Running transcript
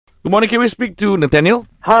Good morning. Can we speak to Nathaniel?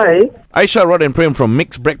 Hi. Aisha, Rod and Prem from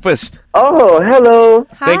Mix Breakfast. Oh, hello.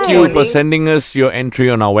 Thank you for sending us your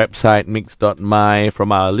entry on our website, mix.my.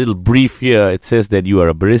 From our little brief here, it says that you are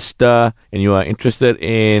a barista and you are interested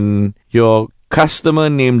in your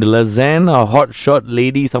customer named Lazanne, a hotshot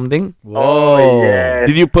lady something. Oh, yes.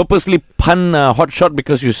 Did you purposely pun hotshot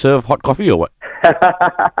because you serve hot coffee or what?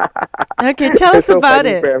 Okay, tell us So about funny,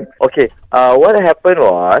 it. Prem. Okay, what happened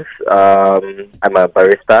was, I'm a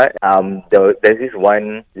barista. There's this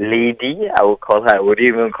one lady, I would call her, I wouldn't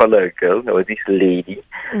even call her a girl. There was this lady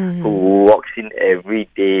who walks in every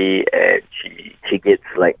day and she gets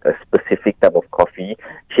like a specific type of coffee.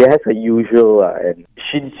 She has her usual, and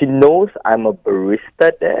she knows I'm a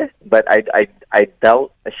barista there, but I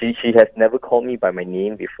doubt, she has never called me by my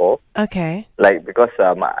name before. Okay. Like, because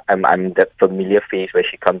I'm that familiar face where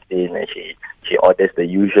she comes in and she orders the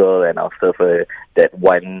usual, and I'll serve her that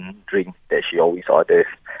one drink that she always orders.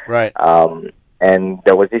 Right. And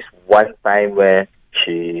there was this one time where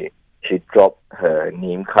she dropped her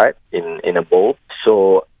name card in a bowl,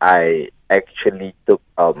 so I actually took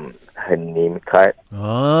her name card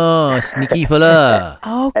Oh, sneaky fella.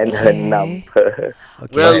 Okay. and her number.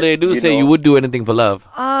 Okay. Well, they do you say know. you would do anything for love.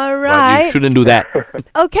 All But you right. shouldn't do that.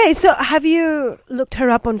 Okay, so have you looked her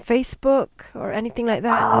up on Facebook or anything like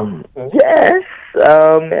that? Yes.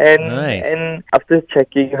 And Nice. and after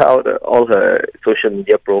checking out all her social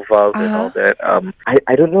media profiles and all that,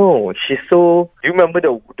 I don't know. She's so. Do you remember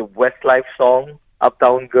the Westlife song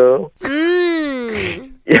Uptown Girl?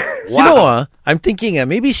 You know, I'm thinking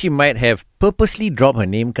maybe she might have purposely dropped her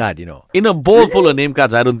name card, In a bowl full of name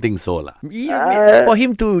cards, I don't think so. For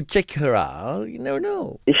him to check her out, you never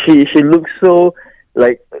know. She looks so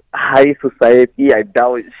like high society. I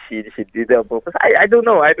doubt she did that on purpose. I don't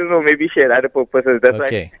know. Maybe she had other purposes.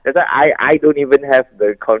 Okay. That's why I don't even have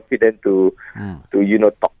the confidence to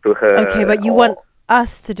talk to her. Okay, but you or- want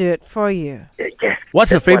us to do it for you. Yes.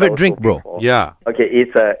 What's her that's what I favorite was drink, hoping bro? for. Yeah. Okay,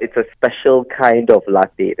 it's a special kind of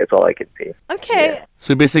latte. That's all I can say. Okay.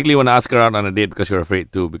 So you basically want to ask her out on a date because you're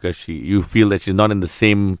afraid to, because you feel that she's not in the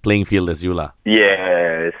same playing field as you lah.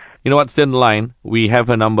 Yes. You know what? Stay on the line. We have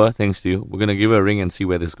her number, thanks to you. We're going to give her a ring and see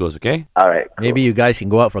where this goes, okay? All right. Cool. Maybe you guys can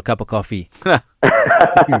go out for a cup of coffee.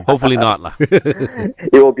 Hopefully not lah.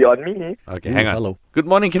 It will be on me. Okay, hang on. hello. Good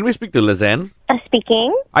morning. Can we speak to Lazanne?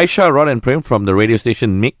 Speaking. Aisha, Rod and Prem from the radio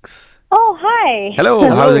station Mix. Oh, hi. Hello.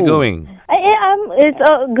 How's it going? It's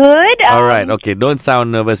good. All right. Okay. Don't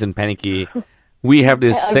sound nervous and panicky. We have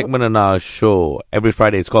this segment on our show every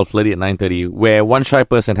Friday. It's called Flirty at 9:30, where one shy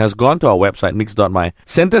person has gone to our website, mix.my,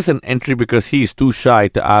 sent us an entry because he is too shy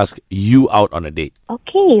to ask you out on a date.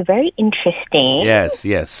 Okay, very interesting. Yes.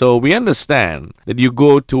 So we understand that you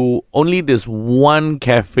go to only this one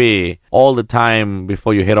cafe all the time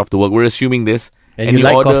before you head off to work. We're assuming this. And you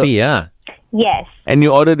like order, coffee, yeah? Yes. And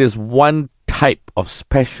you order this one type of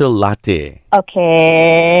special latte.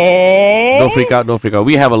 Okay. Don't freak out.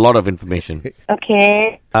 We have a lot of information.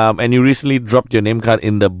 Okay. And you recently dropped your name card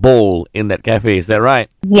in the bowl in that cafe. Is that right?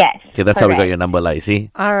 Yes. Okay, that's how we got correct. your number, like,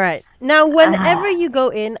 see? All right. Now, whenever you go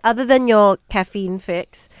in, other than your caffeine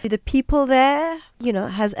fix, do the people there,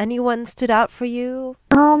 has anyone stood out for you?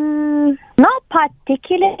 Not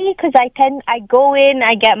particularly, because I go in,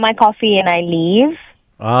 I get my coffee, and I leave.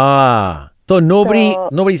 So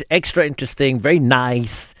nobody's extra interesting, very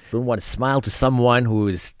nice. Don't want to smile to someone who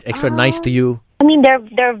is extra nice to you. I mean,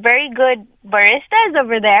 they're very good baristas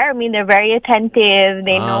over there. I mean, they're very attentive.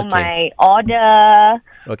 They know okay. my order.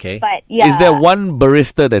 Okay. But yeah. Is there one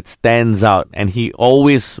barista that stands out and he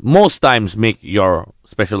always, most times, make your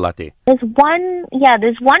special latte? There's one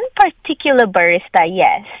particular barista,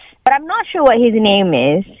 yes. But I'm not sure what his name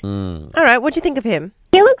is. All right. What do you think of him?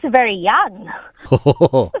 He looks very young.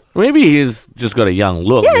 Maybe he's just got a young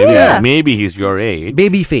look. Maybe he's your age.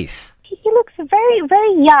 Baby face. He looks very,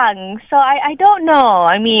 very young. So I don't know.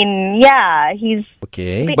 I mean, yeah, he's...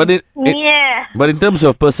 Okay. But yeah. But in terms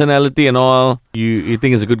of personality and all, you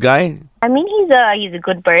think he's a good guy? I mean, he's a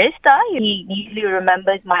good barista. He usually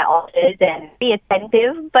remembers my orders and be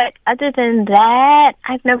attentive. But other than that,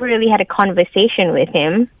 I've never really had a conversation with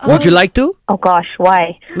him. Would you like to? Oh gosh,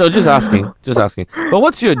 why? No, just asking. But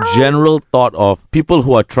what's your general thought of people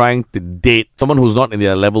who are trying to date someone who's not in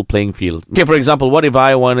their level playing field? Okay, for example, what if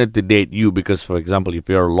I wanted to date you because, for example, if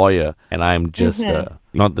you're a lawyer and I'm just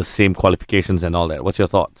not the same qualifications and all that, what's your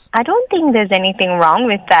thoughts? I don't think there's anything wrong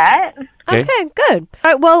with that. Okay. Okay, good.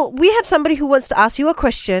 All right, well, we have somebody who wants to ask you a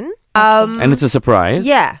question. And it's a surprise.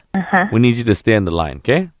 Yeah. We need you to stay on the line,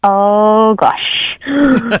 okay? Oh gosh.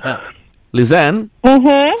 Lizanne,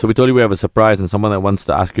 Mm-hmm. so we told you we have a surprise and someone that wants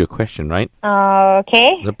to ask you a question, right?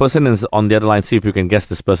 Okay. The person is on the other line. See if you can guess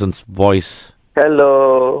this person's voice.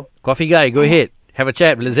 Hello. Coffee guy, go ahead. Have a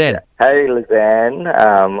chat, Lizanne. Hi, Lizanne.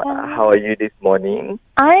 How are you this morning?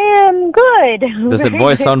 I am good. Does that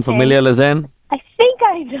voice sound familiar, Lizanne? I think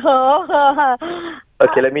I know.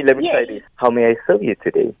 Okay, let me try this. How may I serve you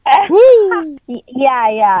today?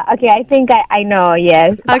 Yeah. Okay, I think I know.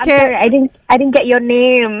 Yes. I'm Okay. sorry, I didn't get your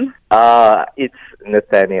name. It's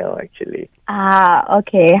Nathaniel actually.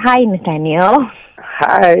 Okay. Hi, Nathaniel.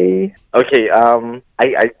 Hi. Okay.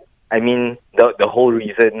 I mean the whole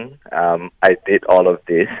reason I did all of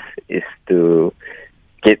this is to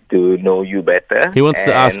get to know you better. He wants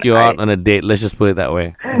to ask And you out on a date. Let's just put it that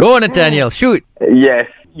way. Go on, Nathaniel. Shoot. Yes.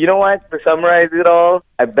 You know what? To summarize it all,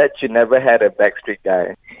 I bet you never had a Backstreet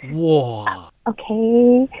guy. Whoa.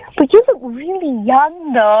 Okay, but you look really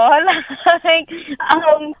young though. Like,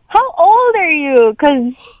 how old are you?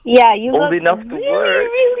 'Cause you Old look enough to really, work.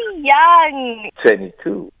 really young.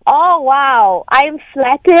 22. Oh wow, I'm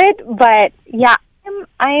flattered, but yeah,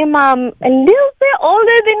 I'm a little bit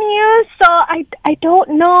older than you, so I don't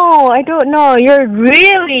know. You're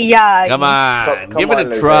really young. Come on, Come give on, it a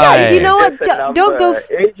Lizanne. try. Yeah, you know what? Just a Don't go number.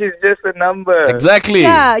 Age is just a number. Exactly.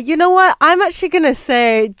 Yeah, you know what? I'm actually gonna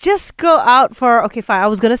say just go out for okay, fine. I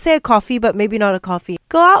was gonna say a coffee, but maybe not a coffee.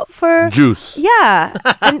 Go out for Juice. yeah,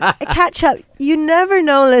 and catch up. You never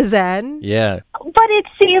know, Lizanne. Yeah. But it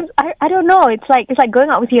seems I don't know. It's like going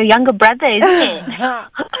out with your younger brother, isn't it?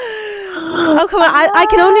 Oh come on, I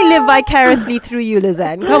can only live vicariously through you,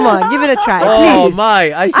 Lizanne. Come on, give it a try, Oh please. my,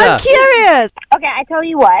 Aisha. I'm curious. Okay, I tell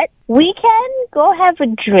you what. We can go have a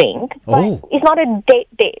drink, but Oh. it's not a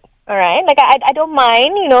date. All right? Like, I don't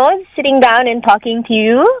mind, sitting down and talking to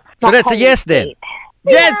you. So Not that's a calling yes it then. date.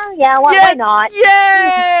 Yes. Yeah, why not?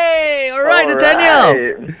 Yay! All right,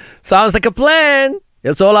 Nathaniel. Alright. Sounds like a plan.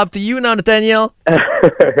 It's all up to you now, Nathaniel.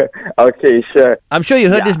 Okay, sure. I'm sure you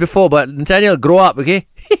heard this before, but Nathaniel, grow up, okay?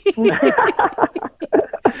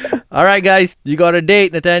 All right, guys. You got a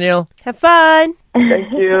date, Nathaniel. Have fun.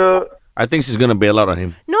 Thank you. I think she's gonna bail out on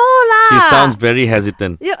him. No lah. She sounds very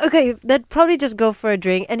hesitant. Yeah, okay, they'd probably just go for a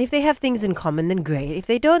drink, and if they have things in common, then great. If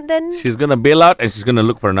they don't, then She's gonna bail out and she's gonna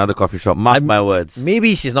look for another coffee shop. Mark my words.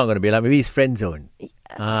 Maybe she's not going to be like, maybe it's friend zone.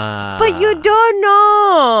 but you don't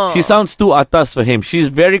know. She sounds too atas for him. She's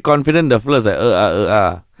very confident. The fellow's like,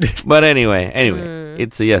 But anyway,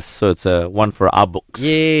 it's a yes. So it's a one for our books.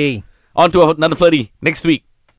 Yay. On to another flirty next week.